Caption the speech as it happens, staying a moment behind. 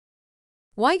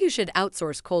Why you should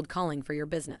outsource cold calling for your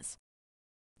business.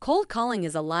 Cold calling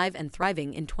is alive and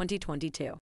thriving in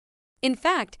 2022. In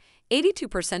fact,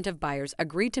 82% of buyers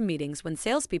agreed to meetings when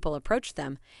salespeople approached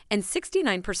them, and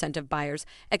 69% of buyers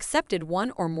accepted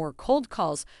one or more cold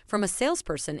calls from a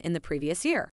salesperson in the previous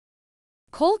year.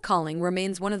 Cold calling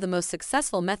remains one of the most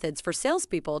successful methods for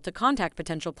salespeople to contact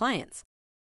potential clients.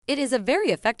 It is a very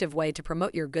effective way to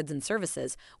promote your goods and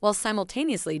services while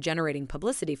simultaneously generating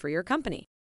publicity for your company.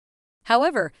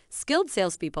 However, skilled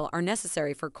salespeople are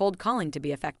necessary for cold calling to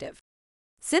be effective.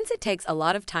 Since it takes a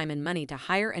lot of time and money to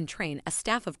hire and train a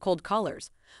staff of cold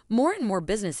callers, more and more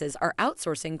businesses are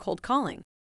outsourcing cold calling.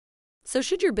 So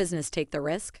should your business take the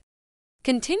risk?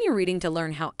 Continue reading to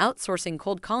learn how outsourcing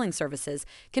cold calling services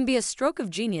can be a stroke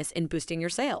of genius in boosting your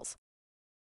sales.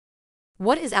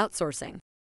 What is outsourcing?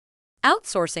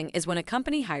 Outsourcing is when a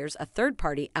company hires a third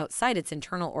party outside its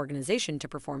internal organization to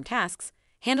perform tasks,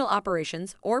 handle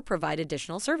operations, or provide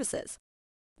additional services.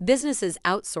 Businesses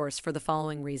outsource for the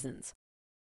following reasons: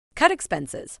 cut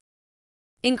expenses,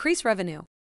 increase revenue,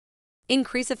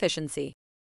 increase efficiency,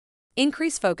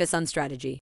 increase focus on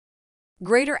strategy,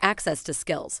 greater access to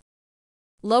skills,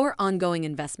 lower ongoing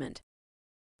investment,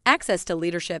 access to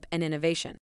leadership and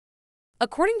innovation.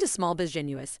 According to Small Biz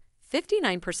Genius,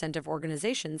 59% of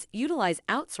organizations utilize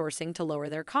outsourcing to lower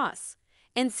their costs,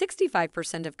 and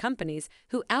 65% of companies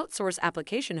who outsource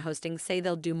application hosting say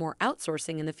they'll do more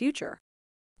outsourcing in the future.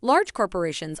 Large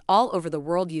corporations all over the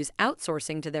world use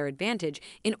outsourcing to their advantage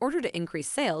in order to increase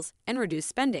sales and reduce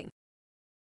spending.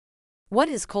 What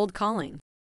is cold calling?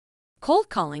 Cold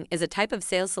calling is a type of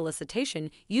sales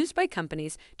solicitation used by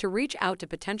companies to reach out to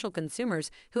potential consumers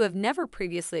who have never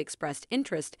previously expressed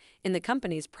interest in the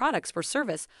company's products or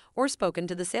service or spoken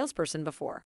to the salesperson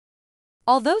before.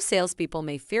 Although salespeople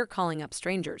may fear calling up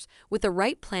strangers, with the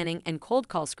right planning and cold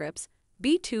call scripts,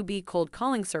 B2B cold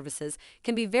calling services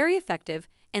can be very effective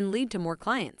and lead to more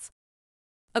clients.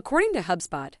 According to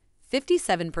HubSpot,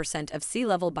 57% of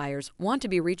C-level buyers want to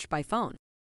be reached by phone.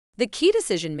 The key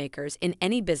decision makers in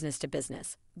any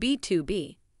business-to-business,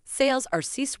 B2B, sales are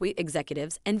C-suite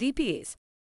executives and VPs.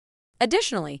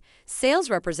 Additionally, sales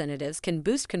representatives can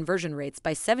boost conversion rates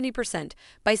by 70%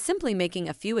 by simply making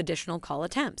a few additional call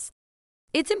attempts.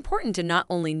 It's important to not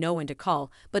only know when to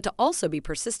call, but to also be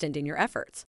persistent in your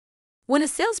efforts. When a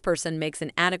salesperson makes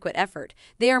an adequate effort,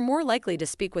 they are more likely to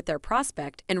speak with their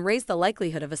prospect and raise the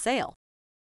likelihood of a sale.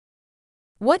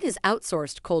 What is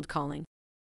outsourced cold calling?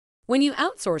 When you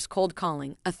outsource cold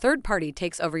calling, a third party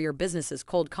takes over your business's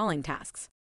cold calling tasks.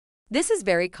 This is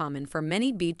very common for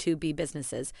many B2B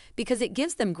businesses because it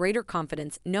gives them greater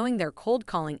confidence knowing their cold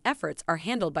calling efforts are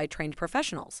handled by trained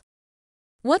professionals.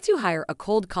 Once you hire a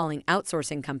cold calling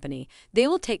outsourcing company, they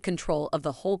will take control of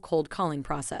the whole cold calling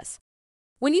process.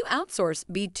 When you outsource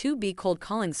B2B cold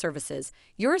calling services,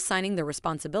 you're assigning the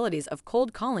responsibilities of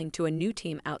cold calling to a new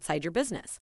team outside your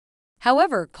business.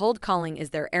 However, cold calling is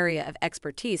their area of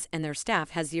expertise and their staff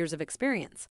has years of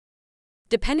experience.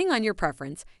 Depending on your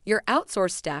preference, your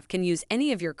outsourced staff can use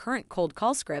any of your current cold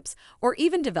call scripts or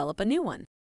even develop a new one.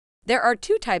 There are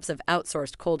two types of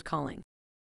outsourced cold calling.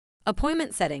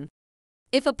 Appointment setting.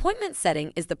 If appointment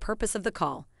setting is the purpose of the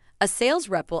call, a sales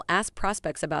rep will ask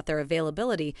prospects about their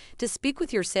availability to speak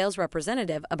with your sales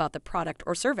representative about the product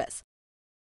or service.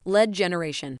 Lead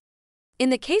generation. In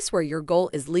the case where your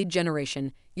goal is lead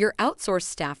generation, your outsourced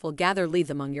staff will gather leads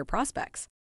among your prospects.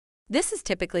 This is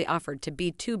typically offered to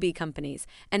B2B companies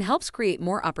and helps create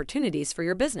more opportunities for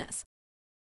your business.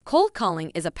 Cold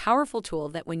calling is a powerful tool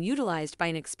that, when utilized by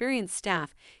an experienced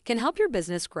staff, can help your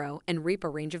business grow and reap a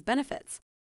range of benefits.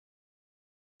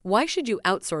 Why should you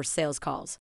outsource sales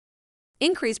calls?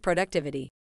 Increase productivity.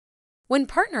 When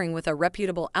partnering with a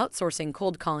reputable outsourcing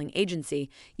cold calling agency,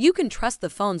 you can trust the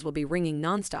phones will be ringing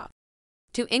nonstop.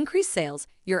 To increase sales,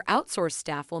 your outsourced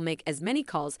staff will make as many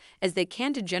calls as they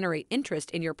can to generate interest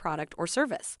in your product or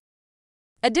service.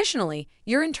 Additionally,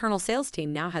 your internal sales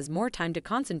team now has more time to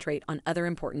concentrate on other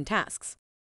important tasks.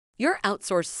 Your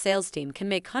outsourced sales team can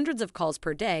make hundreds of calls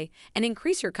per day and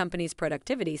increase your company's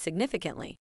productivity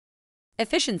significantly.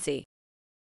 Efficiency.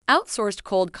 Outsourced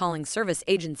cold calling service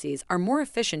agencies are more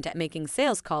efficient at making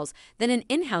sales calls than an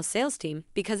in-house sales team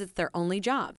because it's their only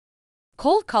job.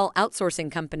 Cold call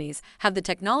outsourcing companies have the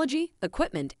technology,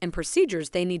 equipment, and procedures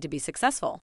they need to be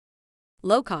successful.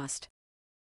 Low cost.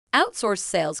 Outsourced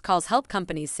sales calls help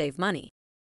companies save money.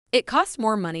 It costs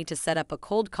more money to set up a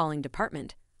cold calling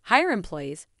department, hire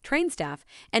employees, train staff,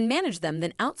 and manage them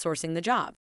than outsourcing the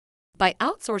job. By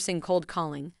outsourcing cold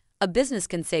calling, a business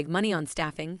can save money on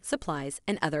staffing, supplies,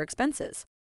 and other expenses.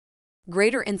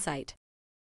 Greater insight.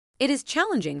 It is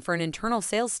challenging for an internal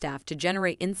sales staff to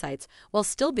generate insights while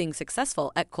still being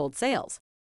successful at cold sales.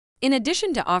 In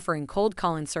addition to offering cold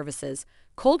calling services,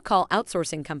 cold call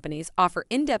outsourcing companies offer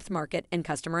in-depth market and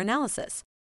customer analysis.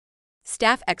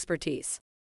 Staff expertise.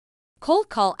 Cold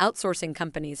call outsourcing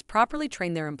companies properly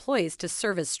train their employees to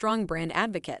serve as strong brand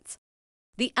advocates.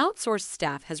 The outsourced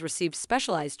staff has received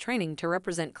specialized training to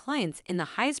represent clients in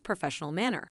the highest professional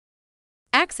manner.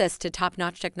 Access to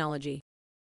top-notch technology.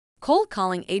 Cold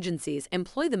calling agencies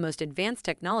employ the most advanced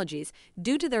technologies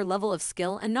due to their level of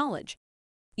skill and knowledge.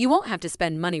 You won't have to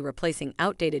spend money replacing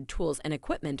outdated tools and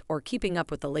equipment or keeping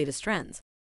up with the latest trends.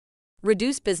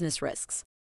 Reduce business risks.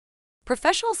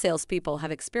 Professional salespeople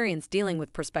have experience dealing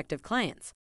with prospective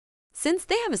clients. Since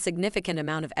they have a significant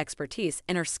amount of expertise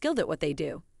and are skilled at what they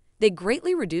do, they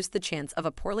greatly reduce the chance of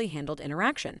a poorly handled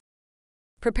interaction.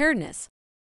 Preparedness.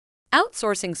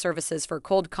 Outsourcing services for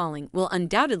cold calling will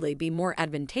undoubtedly be more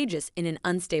advantageous in an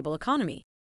unstable economy.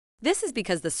 This is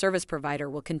because the service provider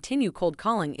will continue cold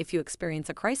calling if you experience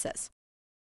a crisis.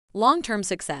 Long-term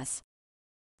success.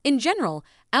 In general,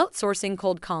 outsourcing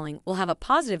cold calling will have a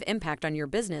positive impact on your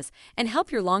business and help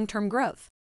your long-term growth.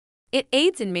 It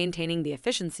aids in maintaining the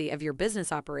efficiency of your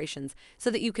business operations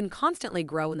so that you can constantly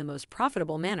grow in the most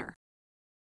profitable manner.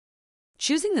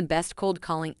 Choosing the best cold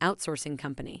calling outsourcing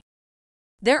company.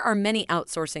 There are many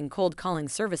outsourcing cold calling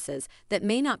services that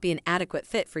may not be an adequate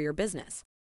fit for your business.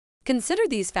 Consider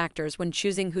these factors when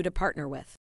choosing who to partner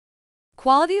with.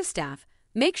 Quality of staff.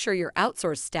 Make sure your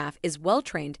outsourced staff is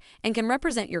well-trained and can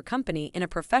represent your company in a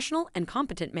professional and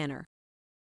competent manner.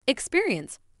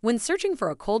 Experience. When searching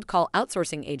for a cold call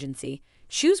outsourcing agency,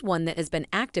 choose one that has been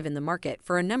active in the market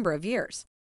for a number of years.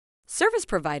 Service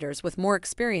providers with more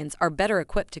experience are better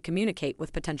equipped to communicate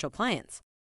with potential clients.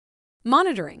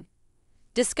 Monitoring.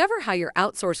 Discover how your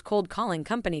outsourced cold calling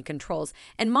company controls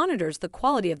and monitors the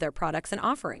quality of their products and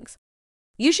offerings.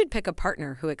 You should pick a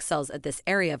partner who excels at this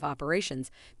area of operations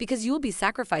because you will be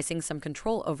sacrificing some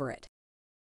control over it.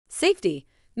 Safety.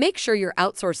 Make sure your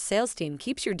outsourced sales team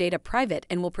keeps your data private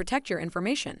and will protect your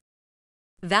information.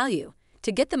 Value.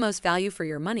 To get the most value for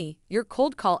your money, your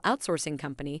cold call outsourcing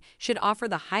company should offer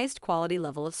the highest quality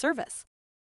level of service.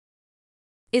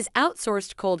 Is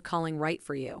outsourced cold calling right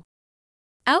for you?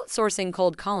 Outsourcing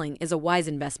cold calling is a wise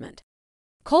investment.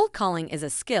 Cold calling is a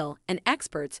skill, and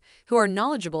experts who are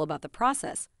knowledgeable about the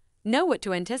process, know what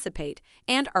to anticipate,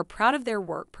 and are proud of their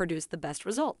work produce the best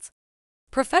results.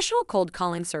 Professional cold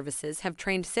calling services have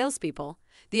trained salespeople,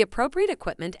 the appropriate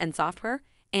equipment and software,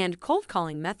 and cold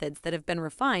calling methods that have been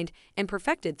refined and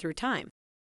perfected through time.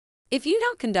 If you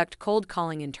now conduct cold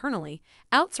calling internally,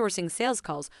 outsourcing sales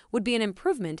calls would be an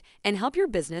improvement and help your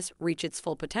business reach its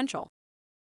full potential.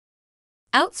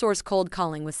 Outsource cold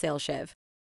calling with SalesHive.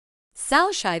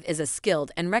 SalesHive is a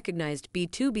skilled and recognized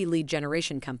B2B lead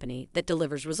generation company that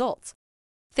delivers results.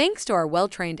 Thanks to our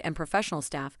well-trained and professional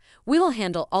staff, we will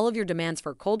handle all of your demands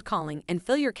for cold calling and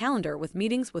fill your calendar with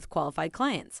meetings with qualified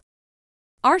clients.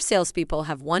 Our salespeople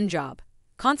have one job: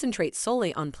 concentrate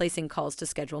solely on placing calls to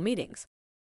schedule meetings.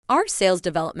 Our sales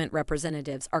development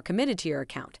representatives are committed to your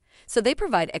account, so they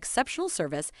provide exceptional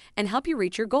service and help you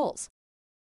reach your goals.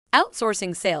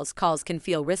 Outsourcing sales calls can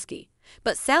feel risky,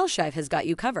 but SalesHive has got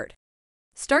you covered.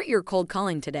 Start your cold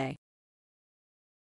calling today.